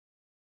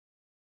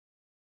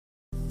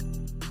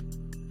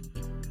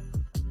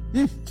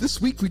This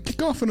week we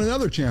kick off on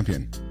another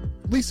champion,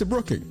 Lisa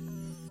Brooking.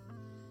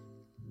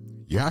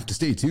 You have to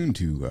stay tuned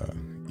to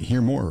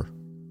hear more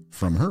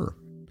from her.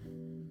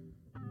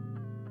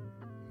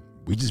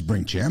 We just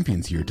bring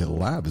champions here to the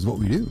lab is what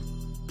we do.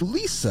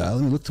 Lisa,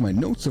 let me look to my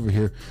notes over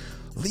here.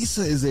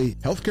 Lisa is a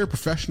healthcare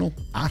professional,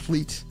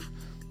 athlete.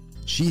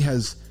 She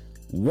has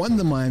won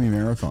the Miami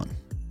Marathon.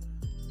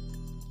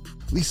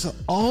 Lisa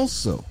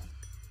also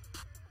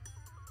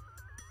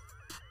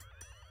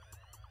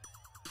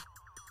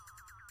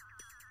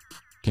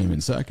came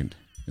in second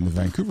in the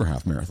Vancouver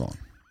Half Marathon.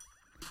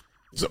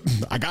 So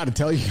I got to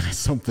tell you guys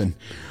something.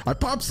 I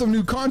popped some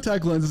new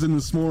contact lenses in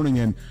this morning,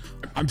 and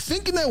I'm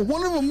thinking that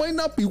one of them might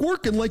not be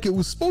working like it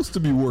was supposed to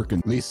be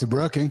working. Lisa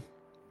Brooking.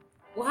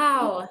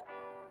 Wow.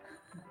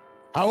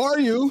 How are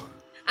you?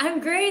 I'm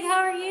great. How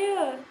are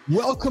you?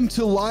 Welcome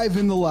to Live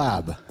in the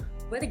Lab.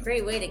 What a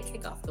great way to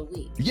kick off the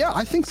week. Yeah,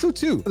 I think so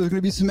too. There's going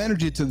to be some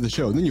energy to the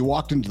show. And then you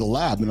walked into the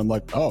lab, and I'm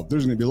like, oh,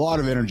 there's going to be a lot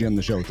of energy on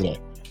the show today.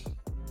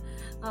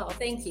 Oh,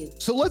 thank you.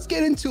 So let's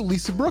get into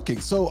Lisa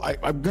Brooking. So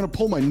I'm going to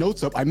pull my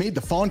notes up. I made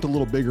the font a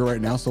little bigger right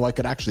now so I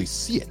could actually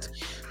see it.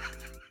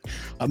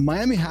 A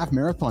Miami Half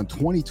Marathon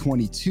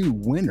 2022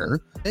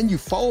 winner. Then you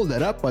followed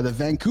that up by the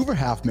Vancouver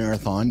Half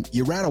Marathon.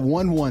 You ran a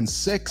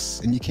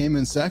 1:16 and you came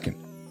in second.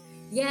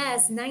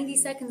 Yes, 90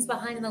 seconds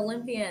behind an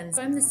Olympian.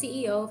 So I'm the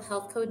CEO of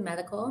Health Code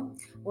Medical.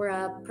 We're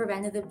a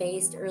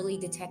preventative-based early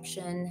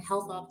detection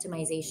health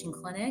optimization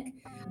clinic.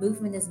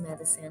 Movement is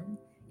medicine.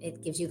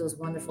 It gives you those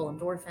wonderful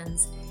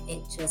endorphins.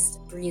 It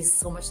just breathes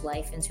so much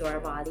life into our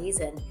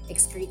bodies and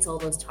excretes all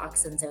those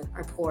toxins out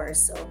our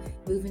pores. So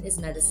movement is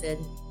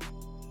medicine.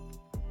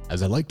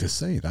 As I like to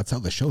say, that's how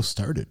the show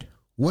started.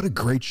 What a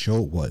great show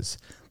it was.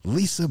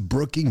 Lisa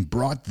Brooking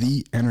brought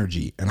the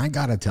energy. And I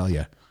gotta tell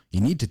you, you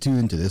need to tune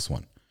into this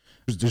one.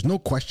 There's no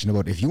question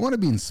about it. If you want to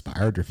be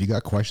inspired or if you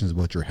got questions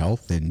about your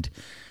health and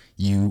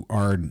you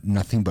are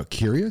nothing but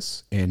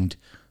curious, and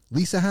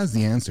Lisa has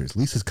the answers.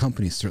 Lisa's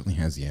company certainly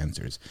has the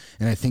answers.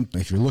 And I think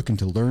if you're looking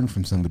to learn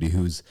from somebody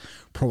who's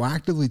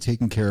proactively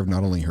taking care of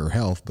not only her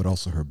health, but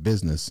also her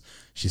business,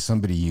 she's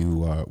somebody you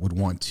would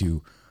want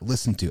to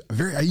listen to.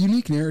 A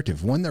unique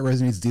narrative, one that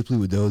resonates deeply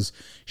with those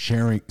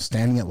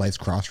standing at life's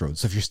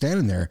crossroads. So if you're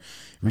standing there,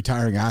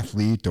 retiring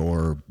athlete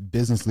or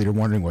business leader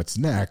wondering what's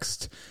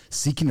next,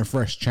 seeking a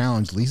fresh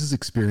challenge, Lisa's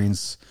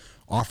experience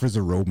offers a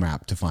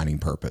roadmap to finding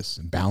purpose,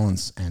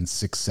 balance, and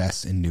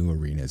success in new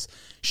arenas.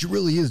 She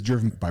really is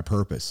driven by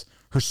purpose.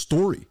 Her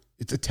story,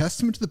 it's a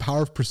testament to the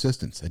power of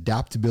persistence,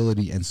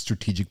 adaptability, and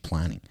strategic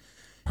planning.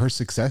 Her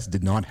success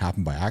did not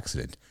happen by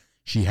accident.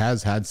 She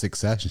has had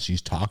success, and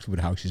she's talked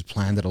about how she's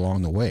planned it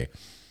along the way.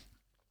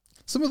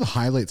 Some of the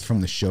highlights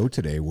from the show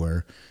today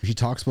were she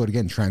talks about,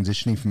 again,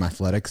 transitioning from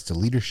athletics to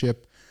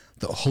leadership,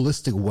 the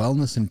holistic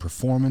wellness and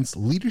performance,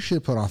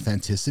 leadership and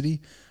authenticity.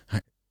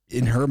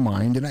 In her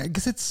mind, and I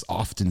guess it's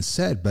often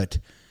said, but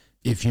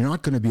if you're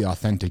not going to be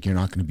authentic, you're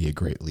not going to be a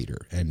great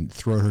leader. And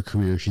throughout her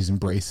career, she's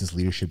embraced this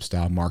leadership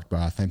style marked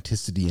by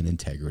authenticity and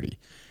integrity.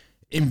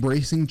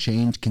 Embracing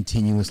change,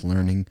 continuous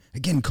learning.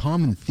 Again,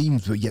 common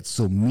themes, but yet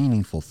so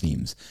meaningful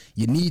themes.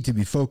 You need to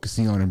be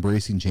focusing on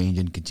embracing change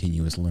and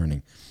continuous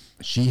learning.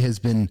 She has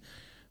been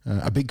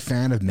a big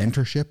fan of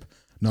mentorship,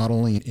 not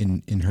only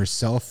in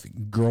herself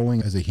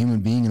growing as a human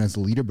being and as a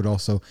leader, but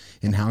also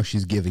in how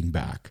she's giving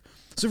back.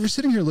 So if you're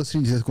sitting here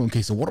listening to this going,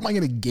 okay, so what am I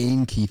going to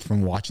gain, Keith,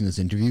 from watching this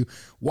interview?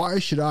 Why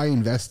should I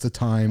invest the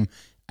time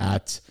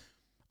at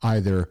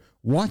either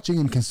watching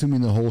and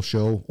consuming the whole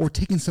show or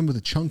taking some of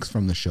the chunks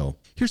from the show?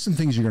 Here's some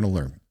things you're going to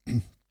learn.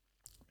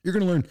 You're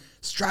going to learn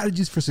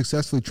strategies for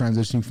successfully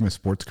transitioning from a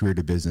sports career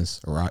to business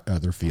or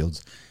other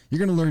fields. You're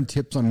going to learn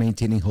tips on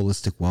maintaining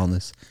holistic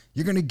wellness.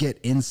 You're going to get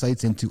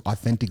insights into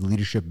authentic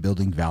leadership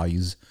building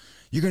values.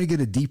 You're going to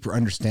get a deeper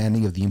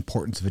understanding of the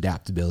importance of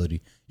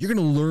adaptability. You're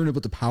going to learn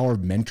about the power of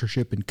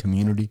mentorship and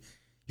community.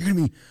 You're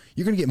going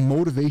to get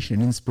motivation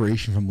and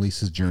inspiration from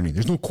Lisa's journey.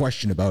 There's no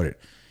question about it.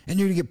 And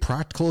you're going to get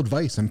practical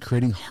advice on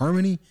creating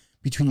harmony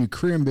between your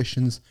career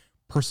ambitions,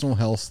 personal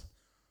health,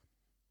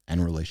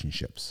 and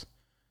relationships.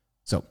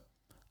 So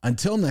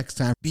until next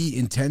time, be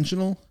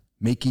intentional,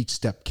 make each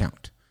step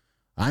count.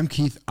 I'm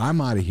Keith.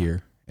 I'm out of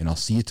here, and I'll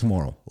see you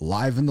tomorrow,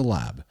 live in the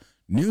lab,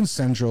 noon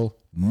Central,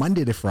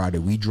 Monday to Friday.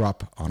 We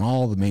drop on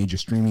all the major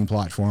streaming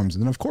platforms.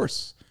 And then, of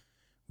course,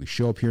 we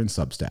show up here in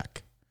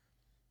Substack.